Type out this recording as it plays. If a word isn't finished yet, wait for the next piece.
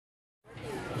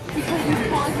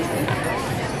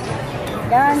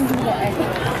gotta do the egg.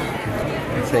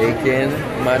 Taking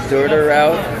my daughter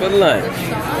out for lunch.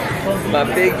 My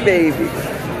big baby.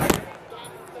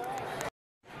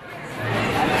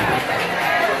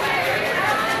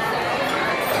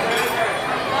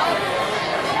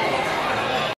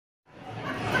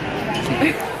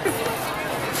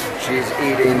 She's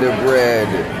eating the bread.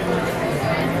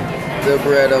 The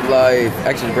bread of life.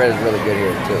 Actually, the bread is really good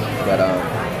here too. But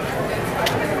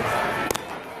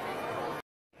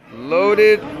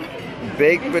loaded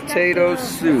baked potato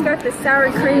soup. It's got the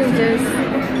sour cream juice.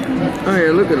 Oh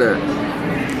yeah, look at that.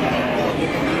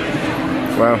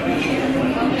 Wow.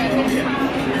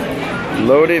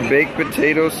 Loaded baked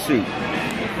potato soup.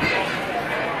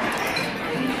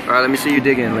 All right, let me see you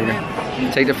dig in, Lena.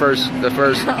 Take the first.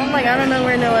 I'm like, I don't know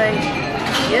where to like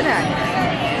get at.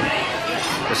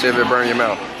 Let's see if it burns your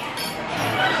mouth.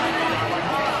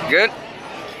 Good? Oh,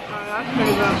 that's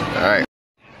pretty good. All right.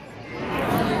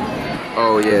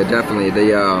 Oh yeah, definitely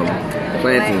the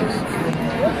plantains.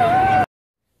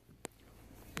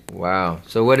 Wow.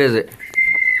 So what is it?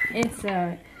 It's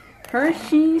a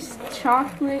Hershey's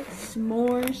chocolate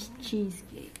s'mores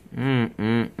cheesecake.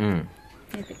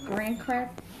 With a graham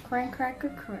cracker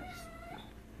crust.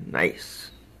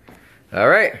 Nice. All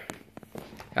right.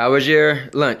 How was your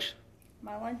lunch?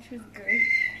 My lunch was great.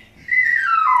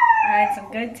 I had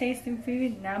some good tasting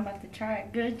food. Now I'm about to try a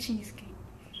good cheesecake.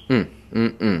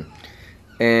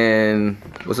 And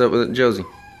what's up with Josie?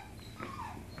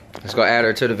 Let's go add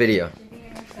her to the video.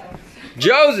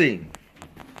 Josie!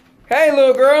 Hey,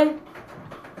 little girl.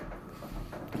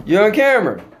 You on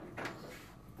camera?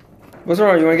 What's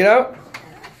wrong? You want to get out?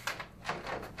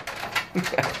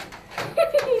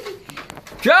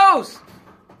 Jose!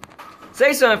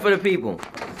 Say something for the people.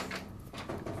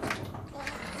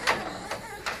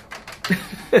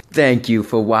 Thank you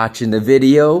for watching the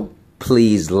video.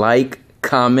 Please like,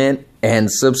 comment,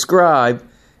 and subscribe.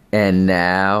 And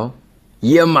now,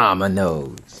 your mama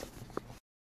knows.